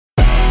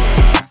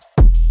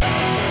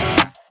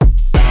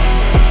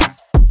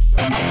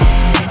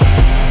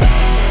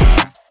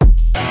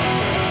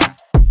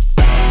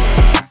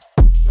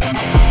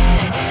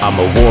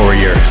a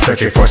warrior,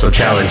 searching for some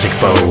challenging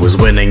foes,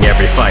 winning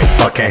every fight,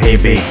 but can he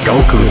beat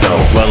Goku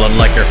though? Well,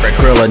 unlike your friend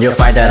Krillin, you'll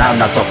find that I'm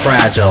not so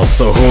fragile.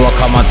 So who will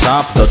come on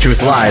top? The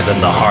truth lies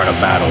in the heart of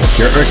battle.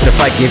 Your urge to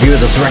fight give you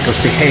this reckless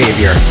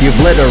behavior. You've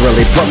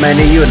literally put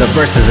many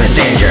universes in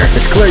danger.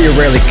 It's clear you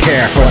rarely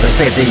care for the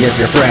safety of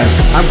your friends.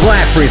 I'm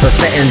glad Frieza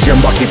sentenced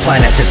your monkey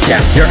planet to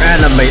death. Your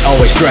anime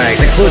always drags,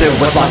 included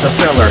with lots of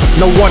filler.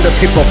 No wonder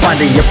people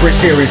finding your Bridge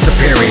series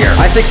superior.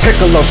 I think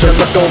Piccolo should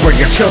look over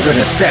your children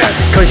instead,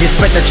 cause you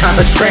spent the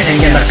childhood's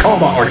training in a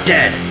coma or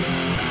dead.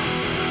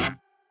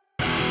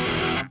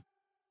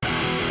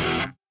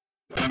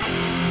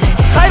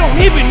 I don't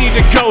even need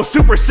to go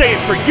Super Saiyan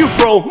for you,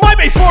 bro. My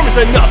base form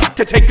is enough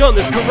to take on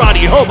this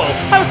karate hobo.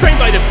 I was trained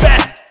by the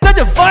best, the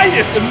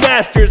divinest of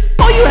masters.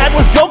 All you had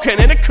was Gohan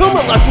and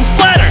Akuma left and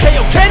splatter.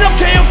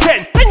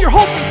 KO-Ken, and your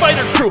whole Street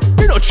Fighter crew.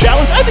 You're no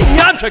challenge. I think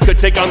Yamcha could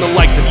take on the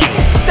likes of you.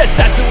 That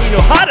Satsui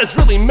no Hada's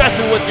really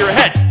messing with your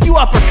head. You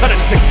uppercut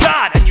to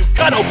God and you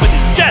cut open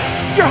his chest.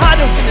 Your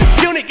Hadouken is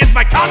puny against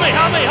my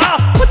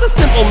Kamehameha. What's a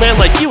simple man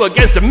like you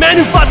against a man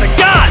who fought the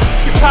God?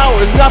 Your power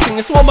is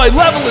nothingness while my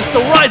level is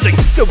still rising.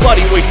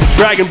 Nobody waits a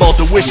Dragon Ball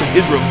to wish it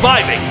is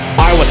reviving.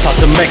 I was taught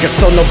to make it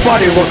so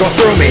nobody will go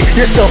through me.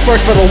 You're still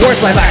first for the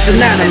worst live-action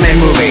anime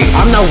movie.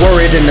 I'm not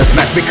worried in this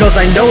match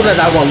because I know that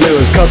I will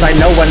lose, cause I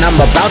know when I'm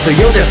about to,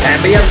 you'll just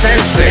hand me a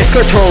sensei. It's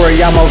clear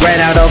Toriyama ran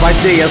out of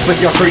ideas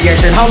with your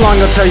creation. How long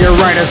until your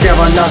writers give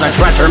another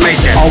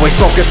transformation? Always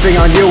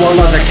focusing on you while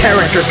other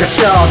characters get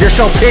shelved. Your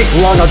show peaked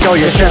long ago,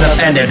 you should have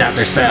ended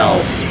after Cell.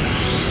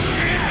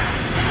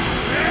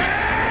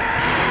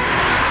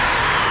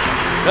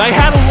 I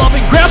had a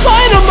loving grandpa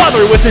and a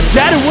mother with a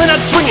dad who went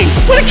out swinging.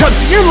 When it comes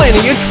to your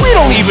lineage, we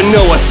don't even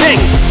know a thing.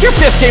 Your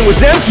fifth game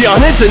was empty on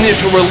its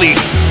initial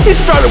release.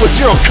 It started with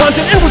zero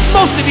content and was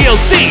mostly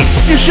DLC.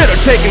 You should have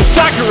taken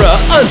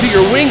Sakura under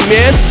your wing,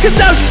 man, cause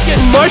now she's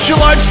getting martial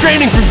arts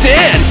training from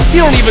Dan.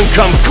 You don't even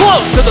come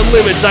close to the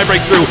limits I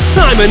break through.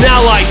 I'm an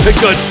ally to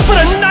good,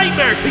 but a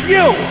nightmare to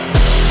you.